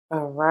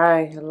All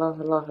right. Hello,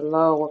 hello,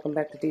 hello. Welcome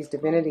back to D's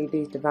Divinity,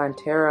 D's Divine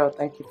Tarot.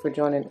 Thank you for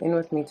joining in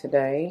with me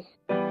today.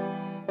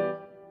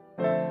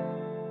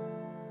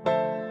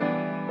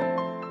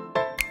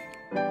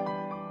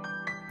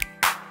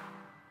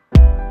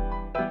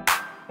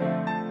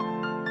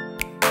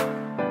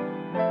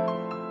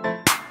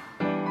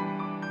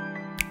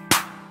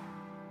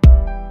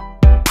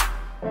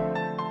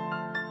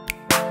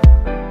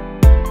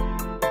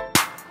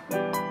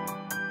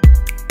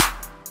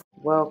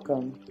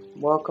 Welcome,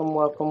 welcome,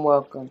 welcome,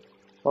 welcome.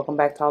 Welcome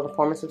back to all the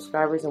former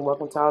subscribers and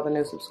welcome to all the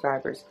new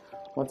subscribers.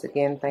 Once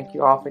again, thank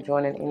you all for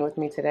joining in with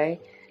me today.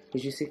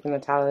 As you see from the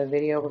title of the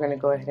video, we're going to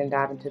go ahead and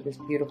dive into this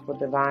beautiful,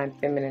 divine,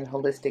 feminine,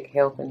 holistic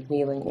health and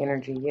healing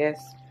energy.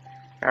 Yes?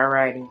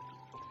 Alrighty.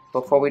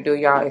 Before we do,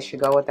 y'all, it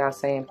should go without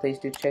saying, please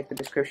do check the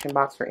description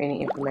box for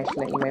any information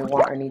that you may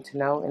want or need to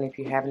know. And if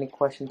you have any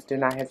questions, do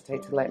not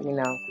hesitate to let me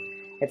know.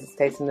 As it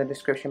states in the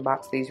description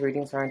box, these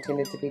readings are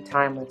intended to be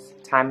timeless.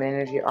 Time and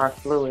energy are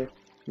fluid,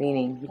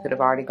 meaning you could have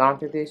already gone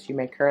through this, you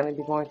may currently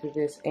be going through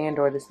this, and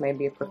or this may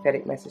be a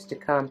prophetic message to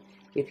come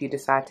if you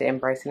decide to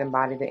embrace and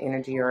embody the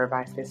energy or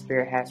advice that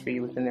Spirit has for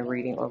you within the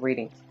reading or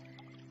readings.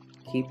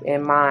 Keep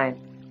in mind,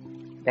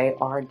 they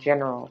are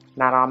general.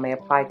 Not all may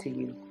apply to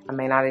you. I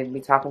may not even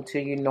be talking to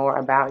you nor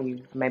about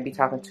you. I may be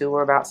talking to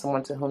or about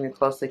someone to whom you're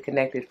closely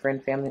connected,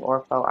 friend, family,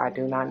 or foe. I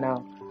do not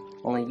know.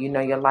 Only you know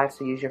your life,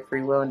 so use your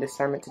free will and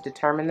discernment to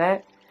determine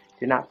that.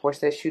 Do not force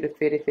that shoe to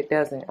fit if it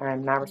doesn't. I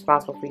am not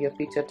responsible for your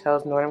feet, your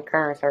toes, nor them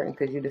currents hurting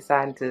because you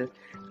decided to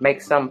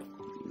make some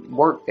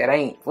work that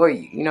ain't for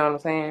you. You know what I'm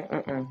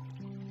saying?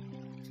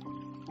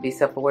 Be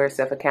self-aware,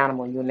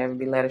 self-accountable. You'll never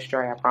be led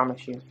astray, I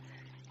promise you.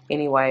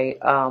 Anyway,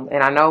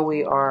 and I know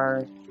we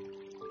are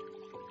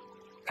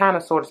kind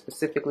of sort of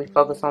specifically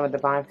focused on the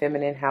divine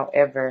feminine.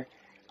 However,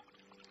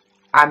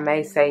 I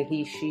may say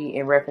he, she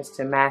in reference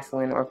to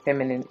masculine or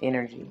feminine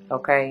energy.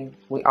 Okay,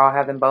 we all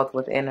have them both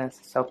within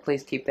us, so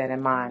please keep that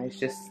in mind. It's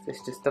just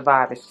the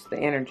vibe. It's just the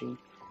energy.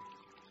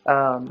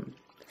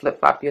 Flip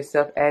flop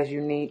yourself as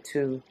you need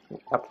to.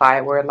 Apply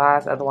it where it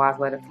lies. Otherwise,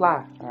 let it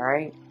fly. All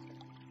right.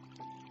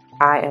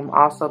 I am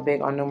also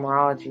big on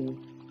numerology.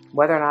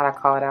 Whether or not I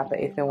call it out, but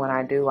if and when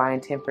I do, I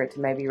intend for it to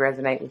maybe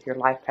resonate with your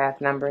life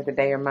path number, the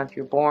day or month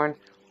you're born,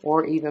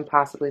 or even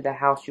possibly the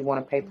house you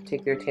want to pay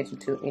particular attention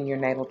to in your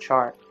natal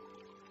chart.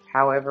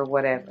 However,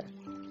 whatever.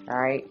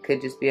 Alright? Could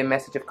just be a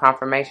message of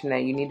confirmation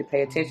that you need to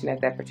pay attention at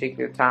that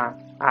particular time.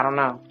 I don't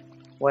know.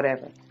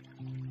 Whatever.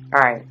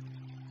 Alright.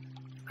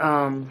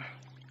 And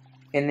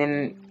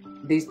then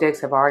these decks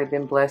have already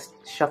been blessed,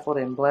 shuffled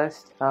and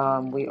blessed.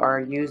 We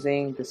are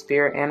using the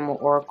Spirit Animal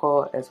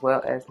Oracle as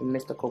well as the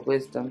Mystical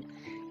Wisdom.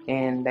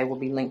 And they will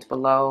be linked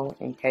below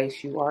in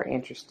case you are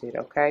interested.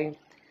 Okay?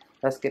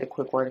 Let's get a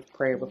quick word of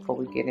prayer before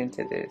we get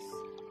into this.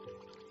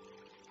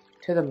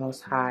 To the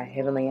Most High,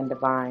 Heavenly and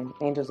Divine,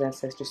 angels,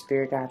 ancestors,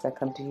 spirit guides, I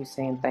come to you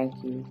saying thank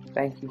you.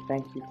 Thank you,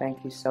 thank you,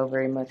 thank you so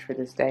very much for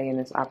this day and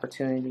this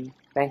opportunity.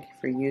 Thank you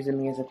for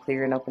using me as a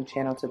clear and open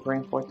channel to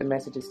bring forth the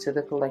messages to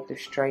the collective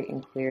straight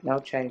and clear, no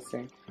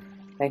chaser.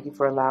 Thank you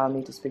for allowing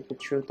me to speak the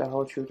truth, the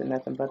whole truth, and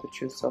nothing but the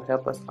truth, so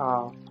help us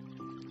all.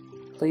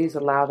 Please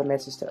allow the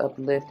message to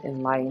uplift,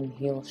 enlighten,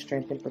 heal,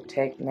 strengthen,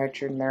 protect,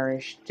 nurture,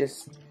 nourish,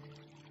 just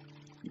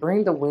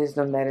bring the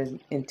wisdom that is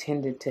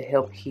intended to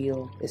help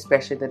heal,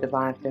 especially the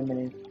divine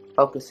feminine,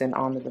 focusing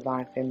on the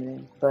divine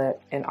feminine.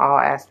 But in all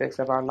aspects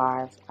of our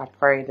lives, I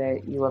pray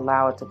that you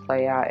allow it to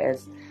play out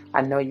as I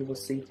know you will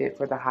see fit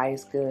for the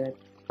highest good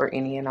for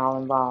any and all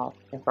involved.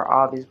 And for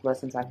all these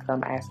blessings I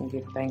come, ask and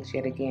give thanks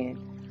yet again.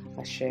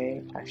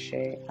 Ashe,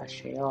 Ashe,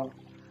 Ashe. All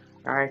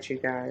right, you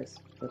guys.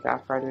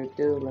 Without further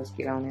ado, let's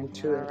get on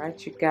into it. All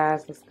right, you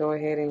guys, let's go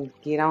ahead and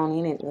get on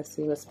in it. Let's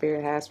see what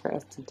Spirit has for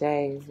us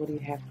today. What do you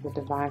have for the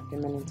Divine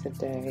Feminine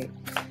today?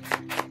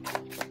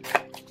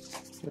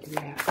 What do you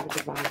have for the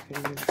Divine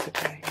Feminine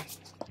today?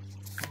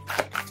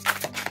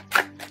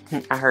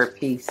 I heard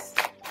peace.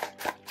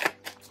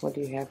 What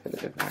do you have for the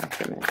Divine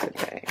Feminine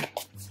today?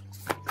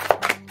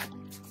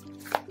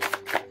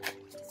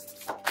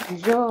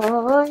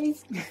 Joy.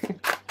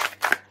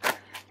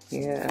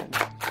 Yeah.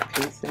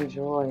 Peace and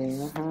joy.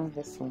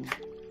 This one.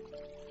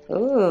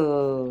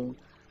 Ooh.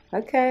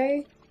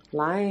 Okay.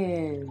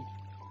 Lion.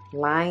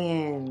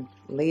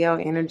 Leo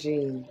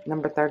energy.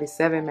 Number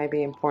 37 may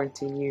be important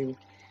to you.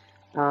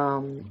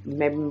 You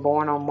may be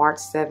born on March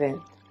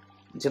 7th,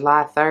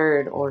 July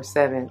 3rd or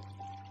 7th.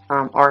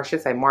 Or I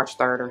should say March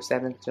 3rd or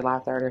 7th, July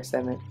 3rd or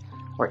 7th,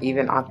 or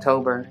even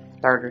October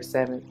 3rd or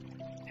 7th.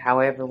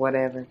 However,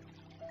 whatever.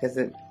 Because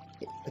it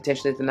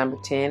potentially is the number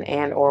 10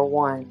 and or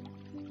 1.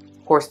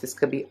 Of course, this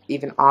could be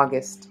even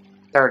August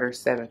 3rd or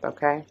 7th,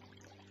 okay?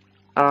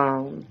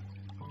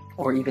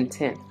 Or even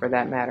 10th for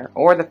that matter.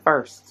 Or the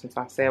 1st, since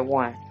I said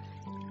 1.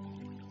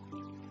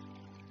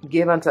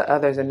 Give unto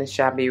others, and it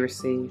shall be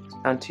received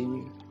unto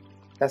you.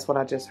 That's what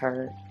I just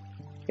heard.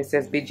 It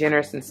says, be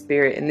generous in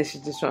spirit. And this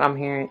is just what I'm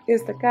hearing.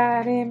 It's the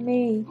God in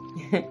me.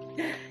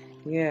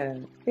 Yeah,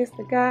 it's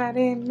the God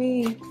in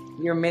me.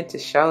 You're meant to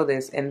show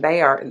this. And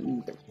they are...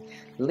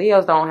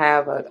 Leos don't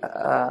have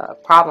a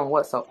problem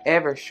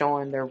whatsoever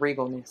showing their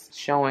regalness,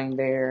 showing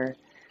their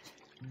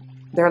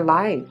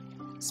light,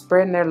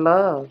 spreading their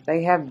love.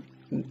 They have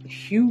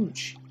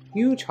huge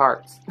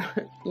hearts.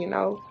 You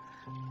know,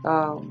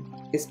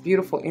 it's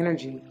beautiful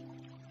energy.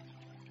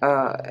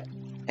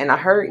 And I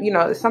heard, you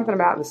know, it's something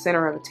about the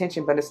center of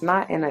attention, but it's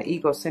not in an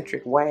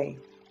egocentric way.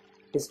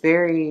 It's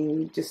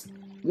very just,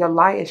 your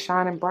light is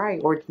shining bright,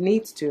 or it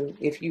needs to.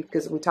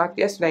 Because we talked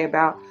yesterday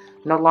about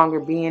no longer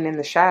being in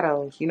the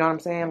shadows. You know what I'm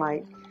saying?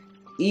 Like,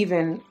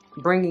 even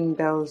bringing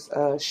those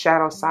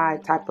shadow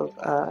side type of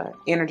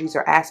energies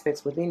or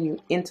aspects within you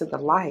into the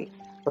light,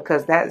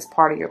 because that is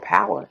part of your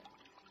power.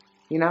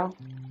 You know?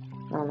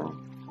 I don't know.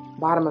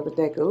 Bottom of the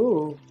deck.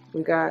 Ooh,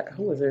 we got,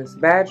 who is this?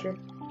 Badger.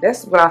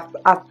 That's what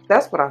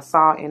that's what I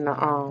saw in the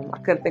I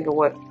couldn't think of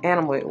what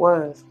animal it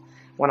was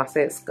when I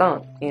said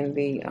skunk in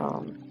the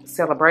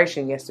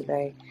celebration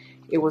yesterday.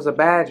 It was a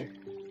badger.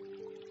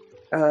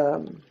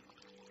 And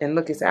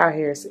look, it's out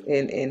here,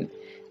 and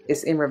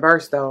it's in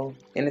reverse though,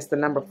 and it's the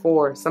number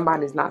 4.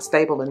 Somebody's not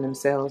stable in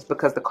themselves,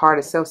 because the card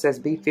itself says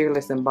be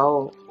fearless and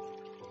bold.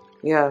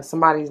 Yeah,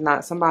 somebody is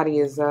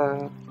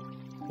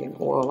getting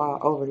oil all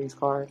over these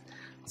cards.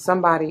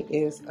 Somebody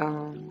is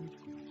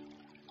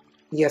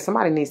yeah,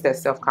 somebody needs that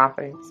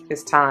self-confidence.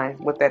 It's time.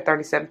 With that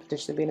 37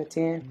 potentially being a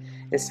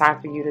 10, it's time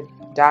for you to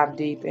dive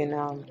deep and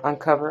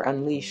uncover,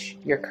 unleash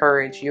your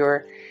courage,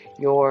 your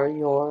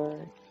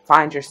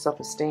find your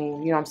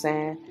self-esteem. You know what I'm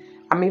saying?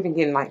 I'm even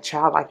getting like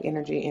childlike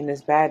energy in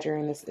this badger,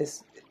 and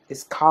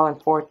it's calling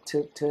forth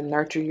to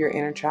nurture your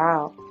inner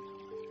child,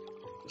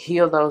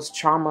 heal those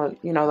trauma,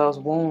 you know, those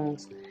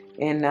wounds,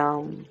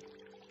 and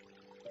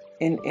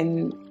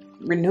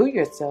renew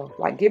yourself.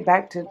 Like, get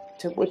back to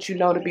what you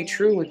know to be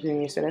true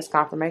within you. So that's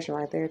confirmation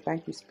right there.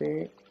 Thank you,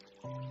 Spirit.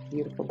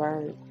 Beautiful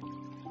bird.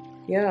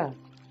 Yeah.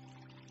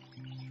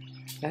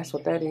 That's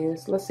what that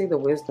is. Let's see the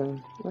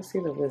wisdom. Let's see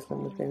the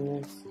wisdom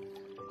within this.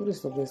 What is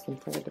the wisdom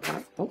for the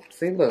divine? Oh,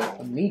 see, look,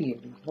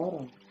 immediately.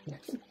 Hold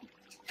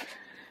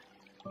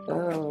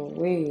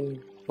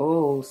on.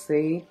 Oh,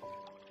 see?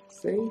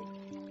 See?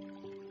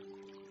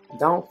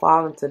 Don't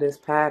fall into this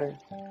pattern.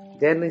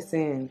 Deadly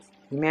sins.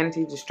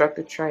 Humanity's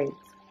destructive traits.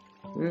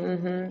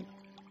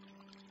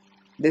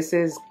 This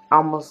is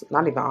almost,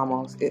 not even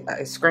almost,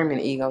 it's screaming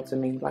ego to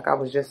me, like I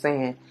was just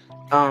saying.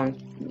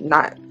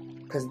 Not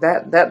because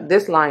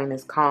this line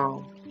is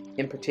calm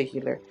in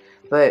particular,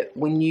 but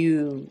when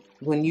you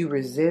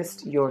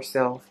resist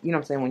yourself, you know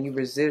what I'm saying, when you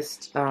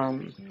resist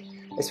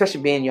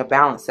especially being your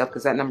balanced self,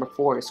 because that number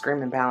 4 is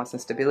screaming balance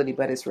and stability,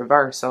 but it's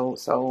reversed.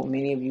 So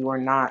many of you are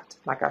not,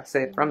 like I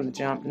said from the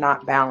jump,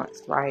 not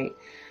balanced, right?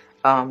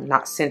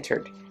 Not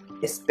centered,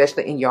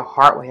 especially in your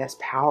heart, where that's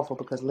powerful,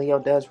 because Leo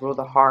does rule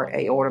the heart,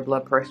 aorta,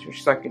 blood pressure,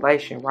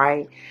 circulation,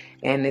 right?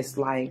 And it's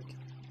like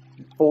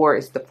 4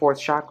 is the 4th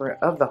chakra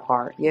of the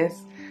heart.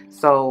 Yes.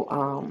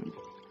 So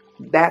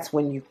that's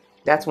when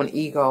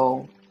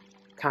ego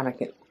kind of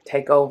can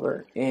take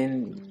over,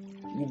 and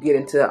you get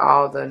into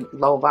all the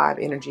low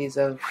vibe energies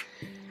of,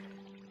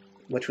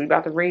 which we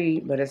about to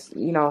read, but it's,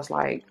 you know, it's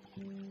like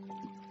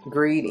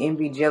greed,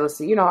 envy,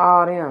 jealousy, you know,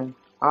 all them,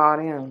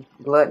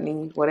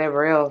 gluttony,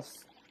 whatever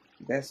else.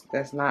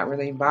 That's not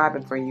really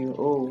vibing for you.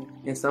 Ooh,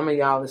 and some of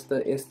y'all, it's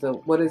the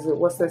what is it?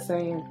 What's that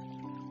saying?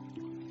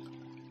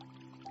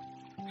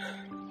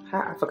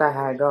 I forgot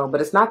how it goes,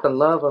 but it's not the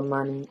love of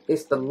money.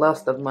 It's the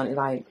lust of money.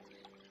 Like,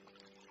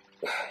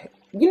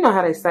 you know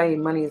how they say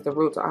money is the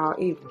root of all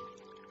evil.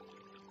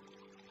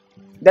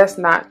 That's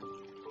not.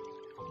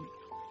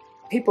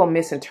 People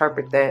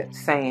misinterpret that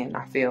saying,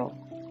 I feel,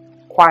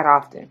 quite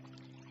often,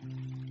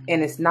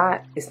 and it's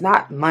not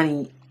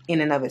money in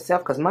and of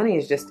itself, because money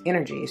is just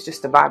energy. It's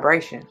just a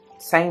vibration.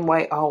 Same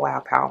way. Oh, wow.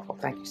 Powerful.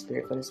 Thank you,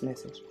 Spirit, for this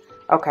message.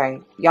 Okay.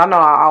 Y'all know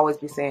I always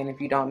be saying, if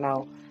you don't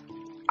know,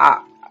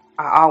 I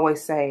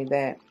always say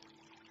that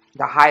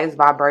the highest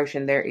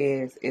vibration there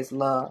is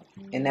love.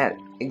 And that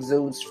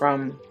exudes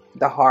from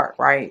the heart,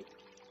 right?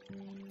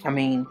 I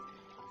mean,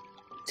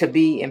 to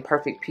be in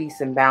perfect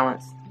peace and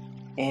balance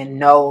and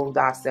know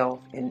thyself,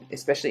 and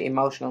especially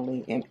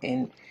emotionally,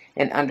 and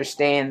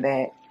understand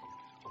that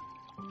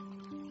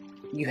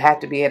you have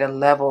to be at a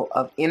level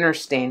of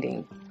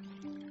understanding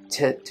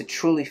to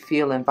truly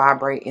feel and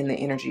vibrate in the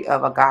energy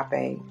of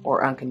agape,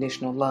 or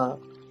unconditional love,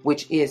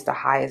 which is the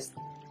highest,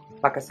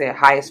 like I said,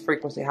 highest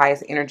frequency,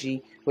 highest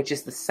energy, which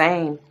is the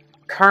same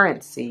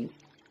currency,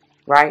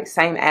 right?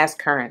 Same as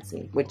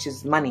currency, which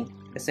is money,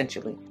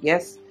 essentially.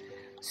 Yes?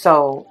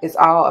 So it's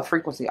all a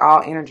frequency,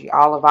 all energy,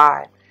 all a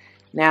vibe.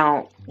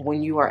 Now,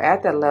 when you are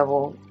at that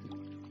level,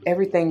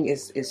 everything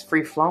is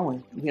free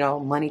flowing. You know,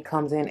 money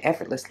comes in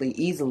effortlessly,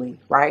 easily,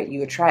 right?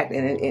 You attract,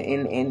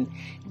 and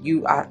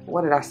you,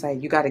 what did I say?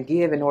 You got to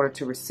give in order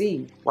to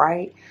receive,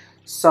 right?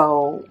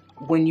 So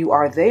when you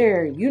are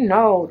there, you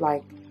know,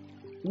 like,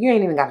 you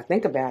ain't even got to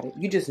think about it.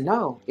 You just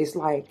know. It's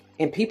like,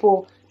 and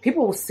people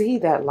will see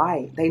that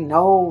light. They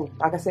know,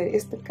 like I said,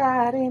 it's the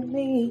God in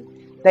me.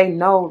 They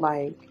know,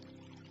 like,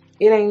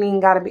 it ain't even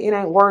got to be,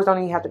 words don't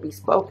even have to be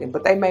spoken,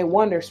 but they may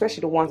wonder,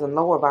 especially the ones in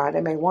lower vibe, they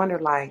may wonder,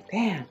 like,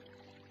 damn,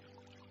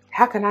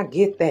 How can I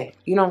get that?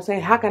 You know what I'm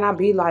saying? How can I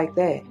be like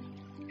that?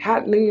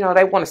 How, you know,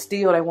 they want to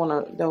steal, they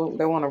want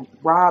to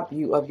rob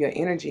you of your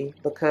energy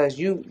because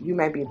you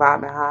may be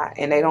vibing high,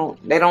 and they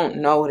don't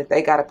know that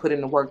they got to put in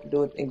the work to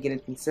do it and get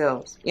it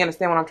themselves. You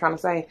understand what I'm trying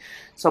to say?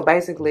 So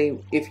basically,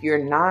 if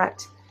you're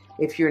not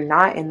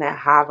in that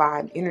high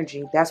vibe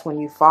energy, that's when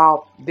you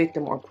fall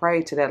victim or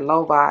prey to that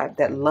low vibe,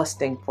 that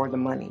lusting for the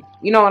money.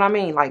 You know what I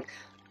mean? Like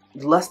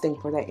lusting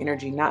for that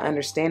energy, not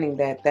understanding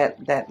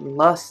that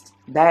lust,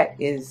 that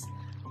is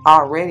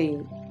already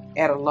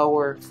at a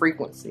lower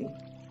frequency.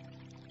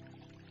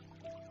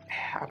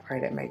 I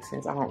pray that makes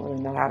sense. I don't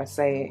really know how to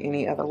say it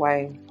any other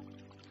way.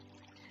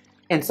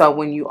 And so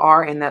when you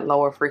are in that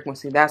lower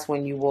frequency, that's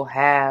when you will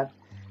have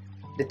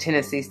the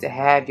tendencies to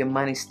have your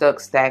money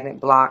stuck, stagnant,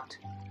 blocked.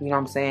 You know what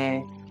I'm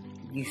saying?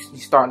 You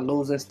start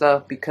losing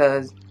stuff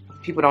because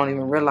people don't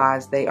even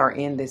realize they are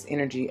in this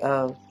energy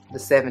of the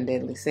 7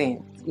 deadly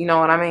sins. You know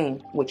what I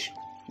mean? Which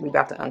we're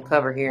about to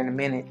uncover here in a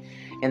minute.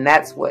 And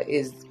that's what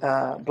is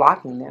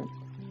blocking them.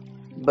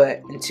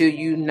 But until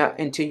you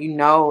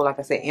know, like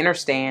I said,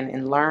 understand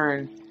and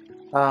learn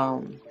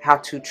how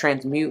to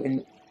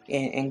transmute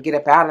and get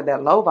up out of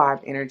that low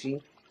vibe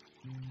energy,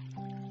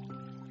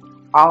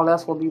 all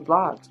else will be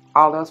blocked.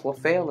 All else will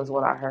fail is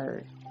what I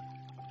heard.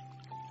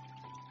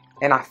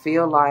 And I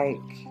feel like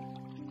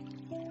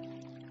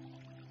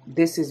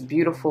this is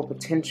beautiful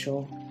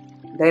potential.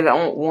 They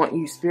don't want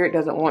you, Spirit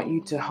doesn't want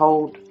you to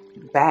hold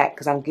back,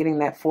 because I'm getting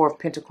that 4 of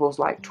Pentacles,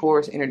 like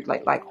Taurus energy,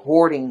 like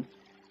hoarding,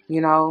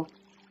 you know,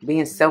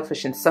 being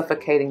selfish and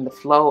suffocating the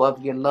flow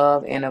of your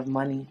love and of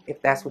money,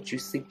 if that's what you're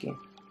seeking.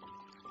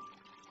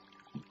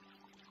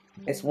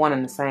 It's one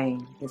and the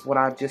same, is what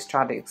I just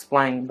tried to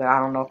explain, but I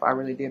don't know if I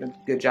really did a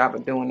good job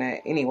of doing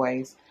that.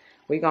 Anyways,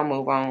 we're going to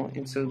move on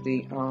into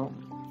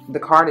the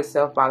card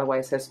itself. By the way,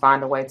 it says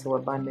find a way to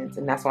abundance,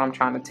 and that's what I'm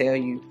trying to tell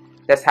you.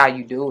 That's how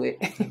you do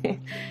it.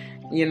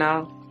 You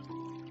know?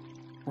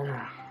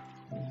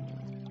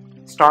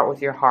 Start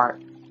with your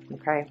heart,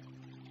 okay?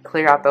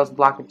 Clear out those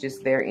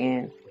blockages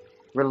therein.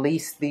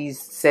 Release these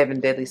 7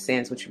 deadly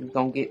sins, which we're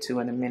going to get to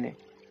in a minute.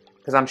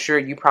 Because I'm sure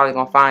you probably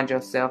going to find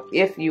yourself,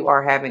 if you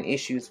are having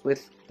issues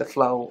with the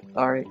flow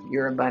or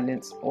your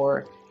abundance,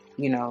 or,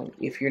 you know,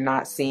 if you're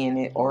not seeing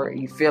it, or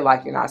you feel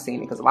like you're not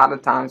seeing it. Because a lot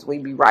of times we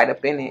be right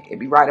up in it. It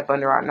be right up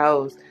under our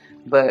nose.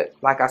 But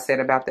like I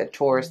said about that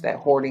Taurus, that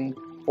hoarding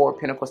 4 of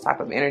Pentacles type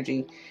of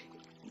energy,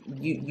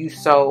 you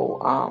so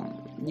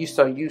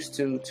used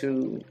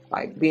to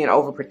like being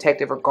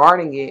overprotective or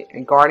guarding it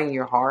and guarding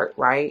your heart,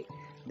 right?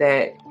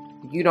 That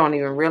you don't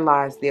even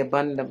realize the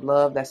abundance of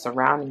love that's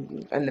surrounding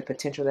you and the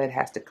potential that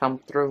has to come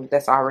through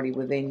that's already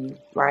within you,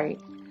 right?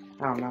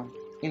 I don't know.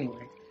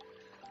 Anyway,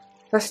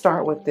 let's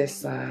start with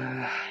this.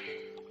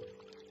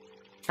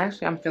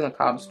 Actually, I'm feeling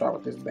called to start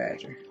with this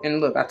Badger. And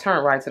look, I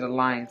turned right to the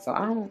Lion, so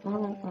I don't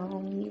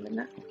even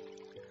know.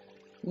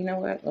 You know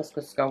what? Let's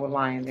just go with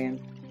Lion then,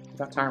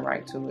 because I turned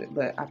right to it.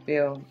 But I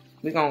feel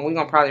we're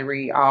gonna probably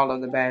read all of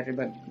the Badger,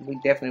 but we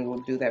definitely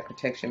will do that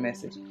protection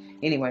message.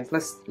 Anyways,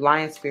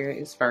 Lion Spirit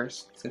is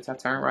first, since I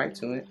turned right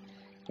to it,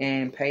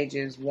 and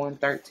pages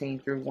 113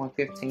 through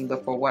 115.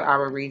 But for what I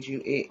will read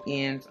you, it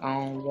ends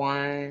on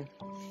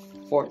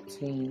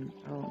 114.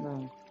 I don't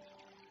know.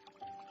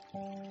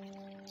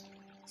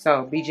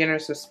 So be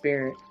generous of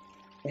spirit.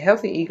 A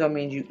healthy ego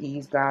means you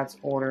ease God's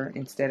order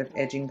instead of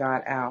edging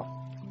God out.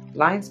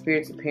 Lion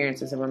Spirit's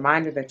appearance is a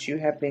reminder that you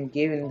have been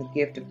given the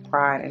gift of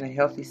pride and a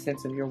healthy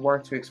sense of your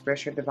worth to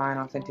express your divine,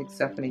 authentic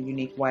self in a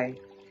unique way.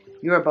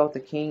 You are both the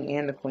king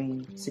and the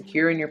queen,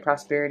 secure in your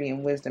prosperity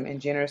and wisdom,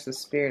 and generous of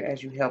spirit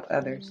as you help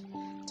others.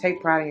 Take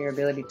pride in your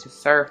ability to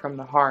serve from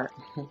the heart.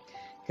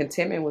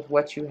 Contentment with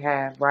what you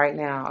have right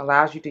now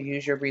allows you to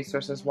use your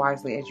resources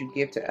wisely as you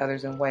give to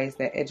others in ways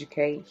that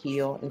educate,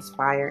 heal,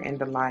 inspire, and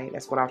delight.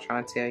 That's what I was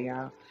trying to tell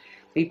y'all.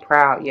 Be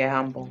proud yet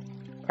humble.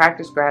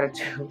 Practice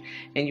gratitude,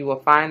 and you will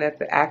find that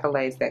the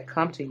accolades that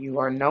come to you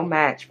are no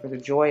match for the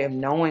joy of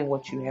knowing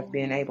what you have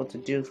been able to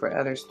do for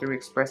others through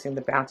expressing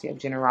the bounty of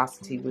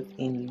generosity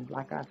within you.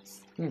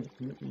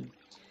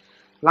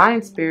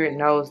 Lion Spirit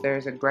knows there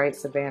is a great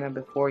savannah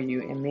before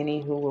you, and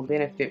many who will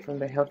benefit from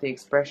the healthy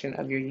expression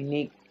of your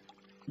unique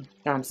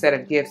set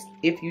of gifts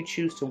if you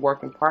choose to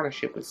work in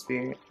partnership with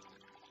Spirit.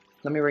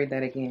 Let me read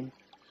that again.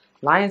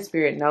 Lion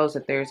Spirit knows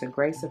that there is a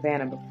great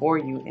savannah before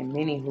you, and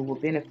many who will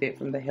benefit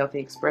from the healthy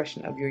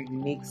expression of your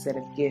unique set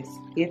of gifts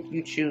if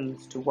you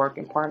choose to work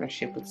in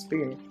partnership with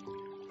Spirit.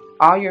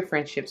 All your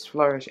friendships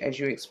flourish as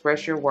you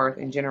express your worth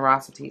and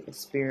generosity of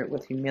spirit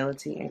with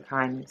humility and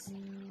kindness.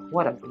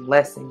 What a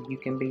blessing you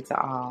can be to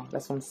all.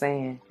 That's what I'm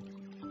saying.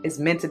 It's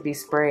meant to be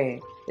spread.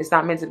 It's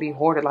not meant to be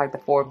hoarded like the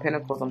 4 of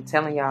Pentacles. I'm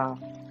telling y'all.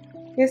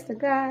 It's the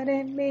God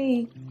in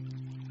me.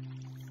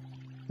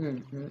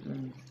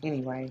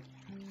 Anyway.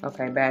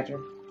 Okay, Badger.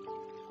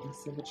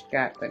 Let's see what you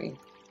got, buddy.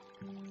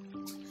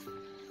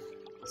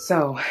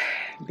 So,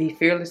 be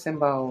fearless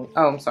and bold.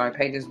 Oh, I'm sorry.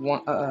 Pages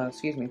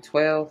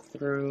 12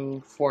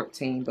 through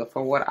 14. But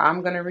for what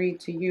I'm going to read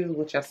to you,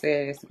 which I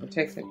said is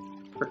the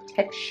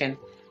protection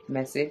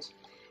message,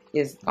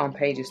 is on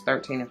pages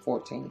 13 and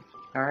 14.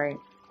 All right.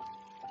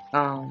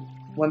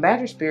 When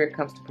Badger Spirit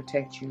comes to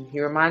protect you, he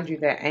reminds you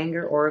that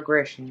anger or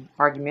aggression,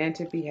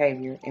 argumentative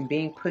behavior, and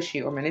being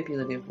pushy or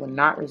manipulative will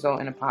not result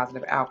in a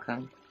positive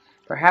outcome.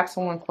 Perhaps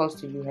someone close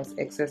to you has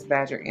excess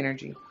Badger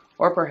energy,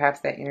 or perhaps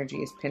that energy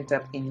is pent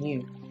up in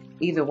you.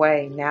 Either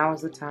way, now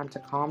is the time to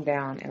calm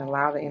down and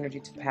allow the energy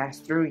to pass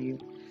through you.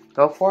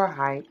 Go for a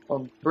hike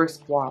or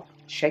brisk walk,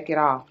 shake it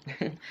off,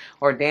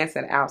 or dance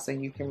it out so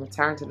you can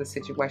return to the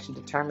situation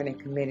determined and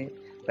committed,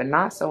 but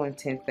not so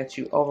intense that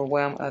you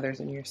overwhelm others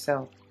and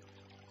yourself.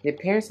 The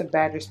appearance of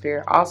Badger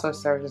Spirit also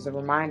serves as a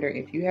reminder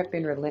if you have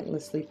been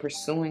relentlessly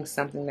pursuing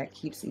something that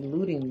keeps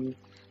eluding you.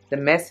 The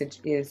message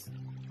is,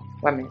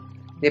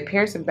 The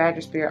appearance of Badger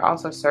Spirit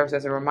also serves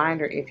as a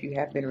reminder if you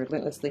have been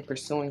relentlessly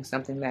pursuing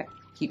something that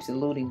keeps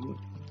eluding you.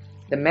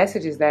 The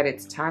message is that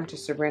it's time to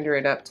surrender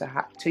it up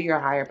to your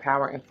higher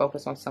power and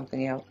focus on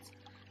something else.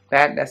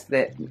 That's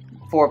that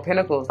Four of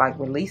Pentacles, like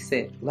release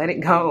it, let it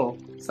go,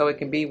 so it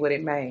can be what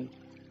it may.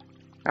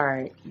 All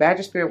right,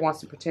 Badger Spirit wants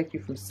to protect you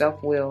from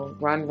self-will,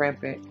 run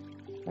rampant.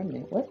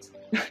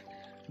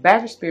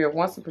 Badger Spirit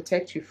wants to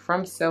protect you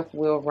from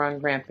self-will, run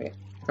rampant,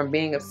 from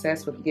being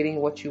obsessed with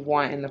getting what you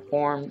want in the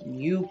form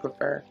you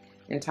prefer,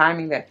 and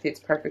timing that fits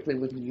perfectly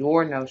with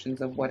your notions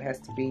of what has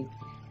to be.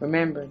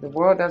 Remember, the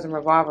world doesn't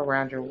revolve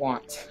around your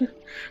wants.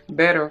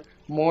 Better,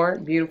 more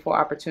beautiful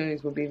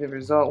opportunities will be the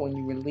result when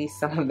you release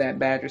some of that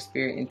Badger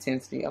Spirit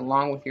intensity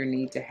along with your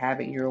need to have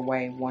it your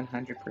way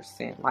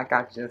 100%. Like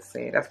I just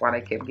said, that's why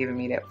they kept giving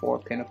me that Four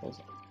of Pentacles.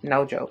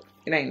 No joke.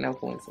 It ain't no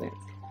coincidence.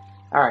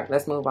 All right,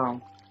 let's move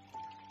on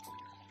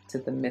to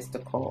the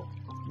mystical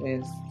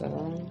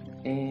wisdom.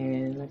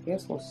 And I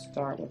guess we'll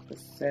start with the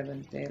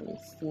 7 deadly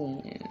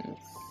sins,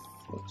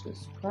 which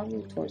is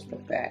probably towards the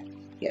back.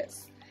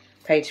 Yes.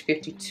 Page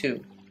 52.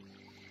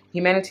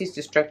 Humanity's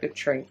destructive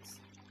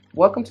traits.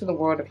 Welcome to the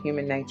world of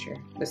human nature.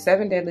 The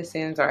 7 deadly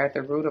sins are at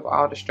the root of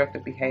all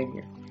destructive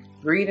behavior.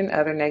 Greed and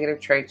other negative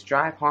traits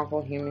drive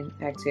harmful human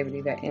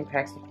activity that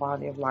impacts the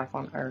quality of life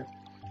on Earth,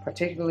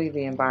 particularly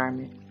the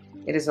environment.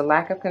 It is a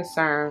lack of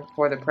concern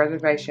for the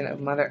preservation of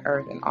Mother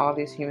Earth and all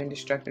these human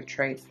destructive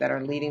traits that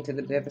are leading to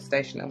the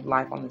devastation of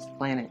life on this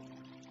planet.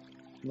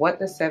 What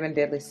the 7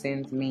 deadly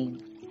sins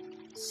mean.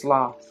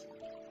 Sloth.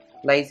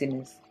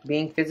 Laziness.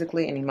 Being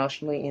physically and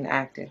emotionally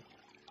inactive.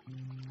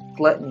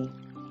 Gluttony.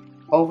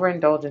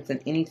 Overindulgence in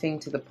anything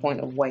to the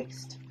point of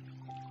waste.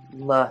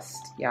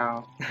 Lust,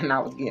 y'all. And I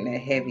was getting that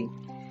heavy.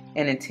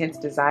 An intense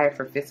desire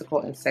for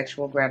physical and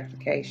sexual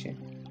gratification.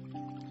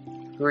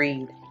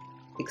 Greed.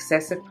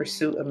 Excessive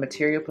pursuit of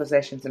material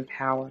possessions and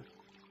power.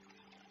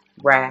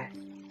 Wrath.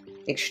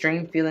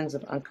 Extreme feelings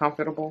of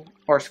uncontrollable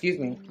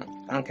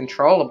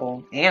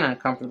and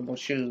uncomfortable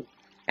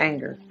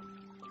anger.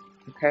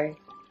 Okay?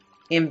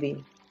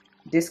 Envy.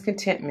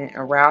 Discontentment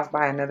aroused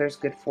by another's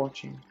good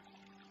fortune.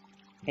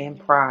 And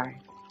pride.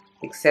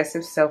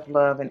 Excessive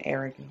self-love and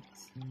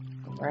arrogance.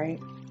 Right?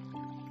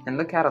 And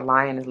look how the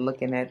lion is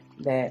looking at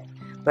that.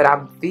 But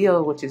I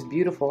feel, which is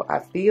beautiful, I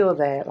feel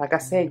that, like I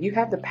said, you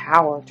have the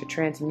power to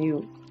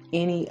transmute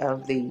any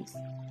of these.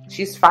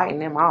 She's fighting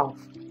them off,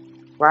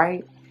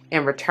 right?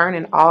 And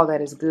returning all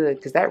that is good.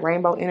 Because that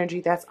rainbow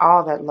energy, that's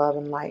all that love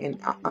and light and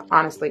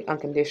honestly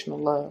unconditional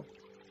love.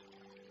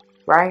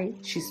 Right?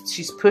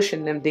 She's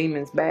pushing them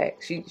demons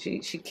back. She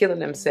killing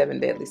them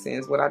 7 deadly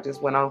sins, what I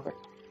just went over.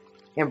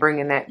 And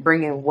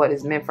bringing what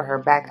is meant for her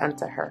back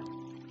unto her.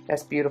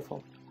 That's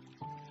beautiful.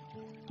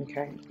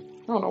 Okay.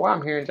 I don't know why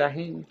I'm hearing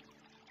Jaheim.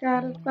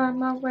 Gotta find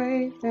my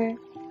way back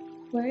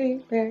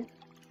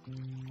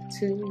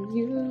to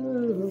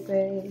you,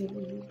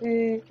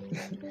 baby.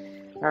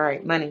 All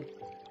right, money.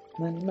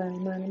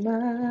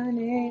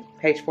 Money.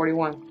 Page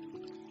 41.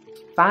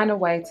 Find a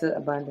way to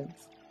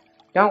abundance.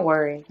 Don't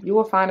worry, you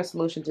will find a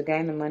solution to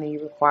gain the money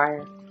you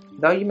require.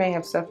 Though you may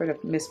have suffered a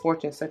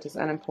misfortune such as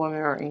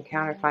unemployment or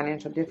encountered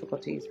financial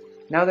difficulties,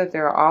 know that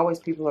there are always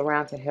people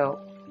around to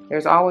help.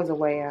 There's always a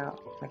way out.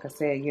 Like I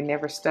said, you're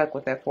never stuck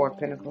with that 4 of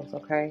Pentacles,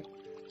 okay?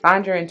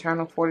 Find your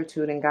internal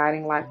fortitude and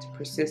guiding light to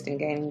persist in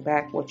gaining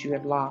back what you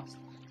have lost.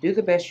 Do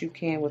the best you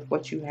can with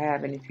what you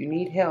have, and if you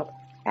need help,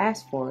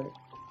 ask for it.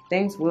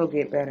 Things will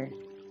get better.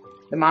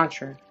 The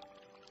mantra.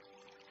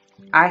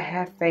 I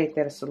have faith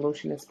that a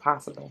solution is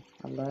possible.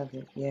 I love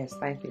it. Yes,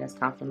 thank you. That's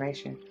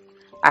confirmation.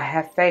 I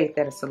have faith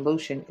that a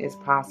solution is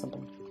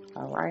possible.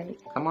 All right?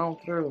 Come on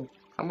through.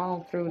 Come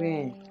on through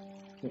then.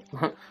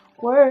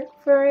 Work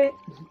for it.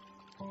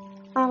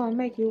 I'm going to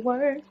make you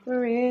work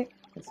for it.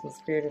 That's what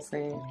Spirit is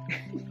saying.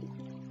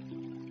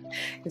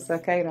 It's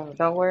okay though.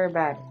 Don't worry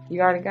about it. You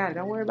already got it.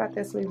 Don't worry about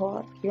that,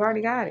 sweetheart. You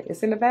already got it.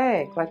 It's in the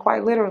bag. Like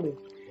quite literally.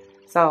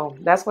 So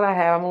that's what I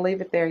have. I'm going to leave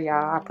it there,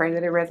 y'all. I pray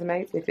that it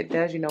resonates. If it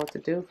does, you know what to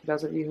do. For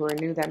those of you who are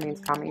new, that means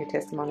comment your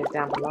testimonies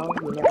down below.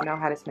 You never know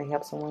how this may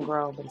help someone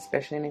grow, but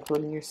especially in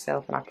including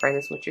yourself. And I pray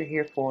that's what you're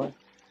here for.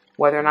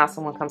 Whether or not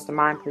someone comes to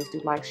mind, please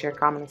do like, share,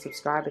 comment, and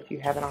subscribe if you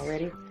haven't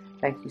already.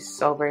 Thank you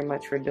so very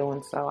much for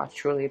doing so. I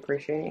truly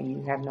appreciate it, and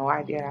you have no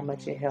idea how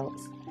much it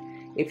helps.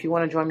 If you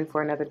want to join me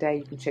for another day,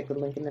 you can check the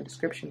link in the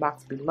description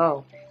box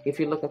below. If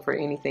you're looking for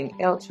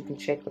anything else, you can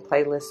check the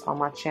playlist on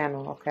my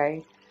channel,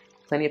 okay?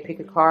 plenty of pick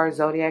a card,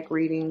 zodiac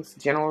readings,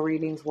 general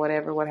readings,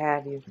 whatever, what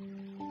have you.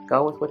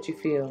 Go with what you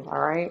feel,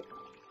 all right?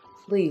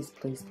 Please,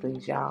 please,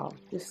 please, y'all.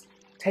 Just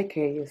take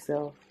care of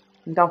yourself.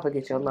 And don't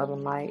forget your love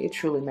and light. It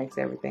truly makes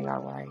everything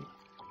all right.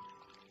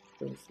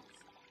 Deuces.